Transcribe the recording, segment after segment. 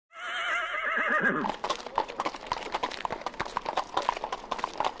The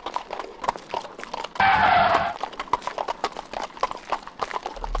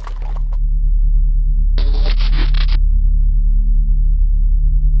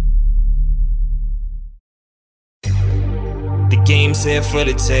game's here for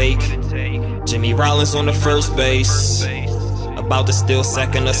the take. Jimmy Rollins on the first base, about to steal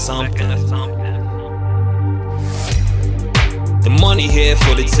second or something. The money here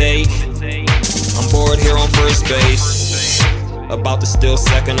for the take. I'm bored here on first base, about to steal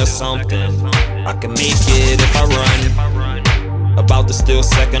second or something. I can make it if I run, about to steal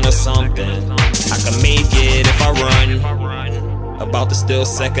second or something. I can make it if I run, about to steal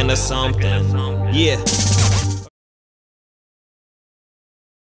second or something. Yeah.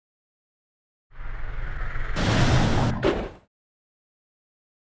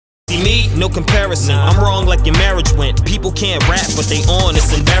 Me, no comparison. I'm wrong like your marriage went. People can't rap, but they on,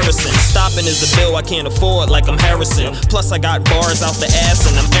 it's embarrassing. Stopping is a bill I can't afford, like I'm Harrison. Plus I got bars out the ass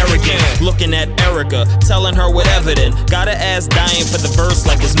and I'm arrogant. Looking at Erica, telling her whatever then. Got her ass dying for the verse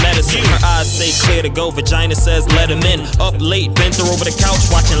like it's medicine. Her eyes say clear to go, vagina says let him in. Up late, bent her over the couch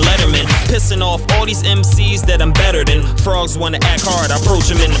watching Letterman. Pissing off all these MCs that I'm better than. Frogs wanna act hard, I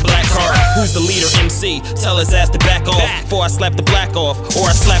approach him in the black card. Who's the leader MC? Tell his ass to back off before I slap the black off, or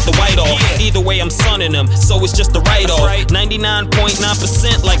I slap the white off. Either way I'm sunning them, so it's just the write-off.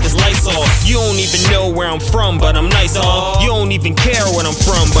 99.9% like it's lights off. You don't even know where I'm from, but I'm nice off. You don't even care where I'm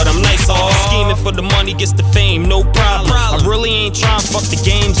from, but I'm nice off. Scheming for the money gets the fame, no problem. I really ain't trying to fuck the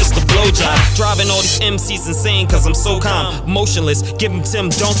game, just a blowjob. Driving all these MCs insane cause I'm so calm, motionless, give them Tim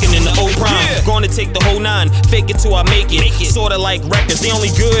Duncan in the old prime. Gonna take the whole nine, fake it till I make it. Sorta like records, they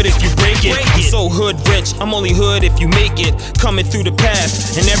only good if you break it. I'm so hood rich, I'm only hood if you make it. Coming through the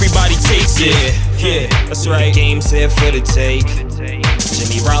path, and everybody takes it. Yeah, that's right. The game's here for the take.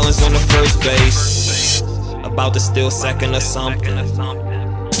 Jimmy Rollins on the first base, about to steal second or something.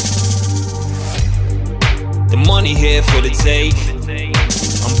 The money here for the take.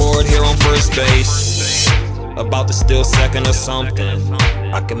 I'm bored here on first base, about to steal second or something.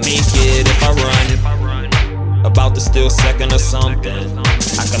 I can make it if I run, about to steal second or something.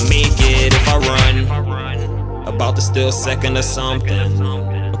 I can make it if I run, about to steal second or something.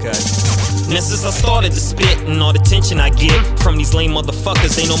 Okay. And since I started to spit and all the tension I get from these lame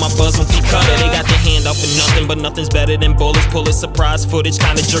motherfuckers, they know my buzz won't be cutter. They got their hand out for nothing, but nothing's better than bullets. Pull it, surprise footage,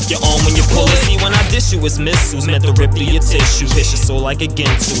 kinda jerk your arm when you pull it. See, when I dish you, it's missiles meant to rip through your tissue. Vicious soul like a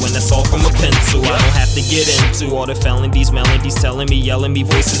Ginsu, and that's all from a pencil. I don't have to get into all the felonies, melodies telling me, yelling me,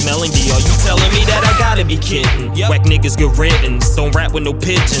 voices melody. Are you telling me that I gotta be kidding? Whack niggas get written, don't rap with no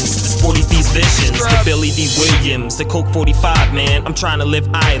pigeons. The Sporty these visions, the Billy D. Williams, the Coke 45, man. I'm trying to live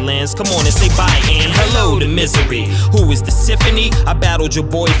islands. Come on and say bye and hello to misery. Who is the Tiffany? I battled your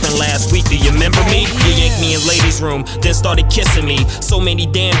boyfriend last week, do you remember me? You yanked me in ladies' room, then started kissing me. So many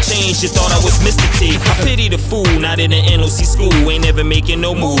damn chains, you thought I was Mr. T. I pity the fool, not in an N.O.C. school. Ain't never making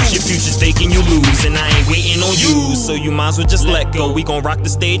no moves, your future's faking, you lose. And I ain't waiting on you, so you might as well just let go. We gon' rock the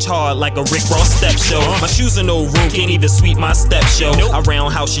stage hard like a Rick Ross step show. My shoes in no room, can't even sweep my step show. I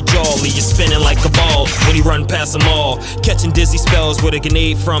roundhouse your jolly, you're spinning like a ball when he run past them all. Catching dizzy spells with a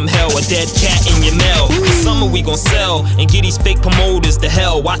grenade from hell, a dead cat in your mail. This summer we gon' sell and get these fake promoters to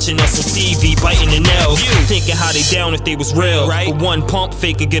hell. Watching us on TV, biting the nails, thinking how they down if they was real. But one pump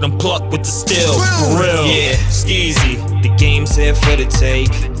fake could get them plucked with the steel. For real, yeah, Skeezy. The game's here for the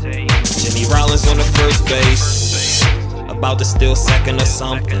take. Jimmy Rollins on the first base, about to steal second or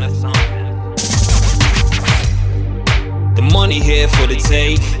something. The money here for the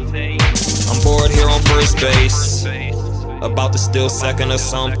take. I'm bored here on first base, about to steal second or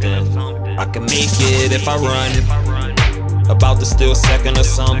something. I can make it if I run, about to steal second or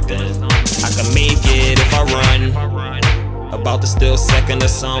something. I can make it if I run, about to steal second or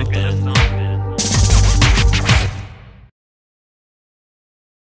something.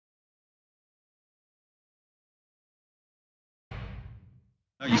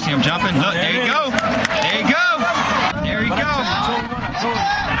 Oh, you see him jumping? Look, there you go. There you go. There you go.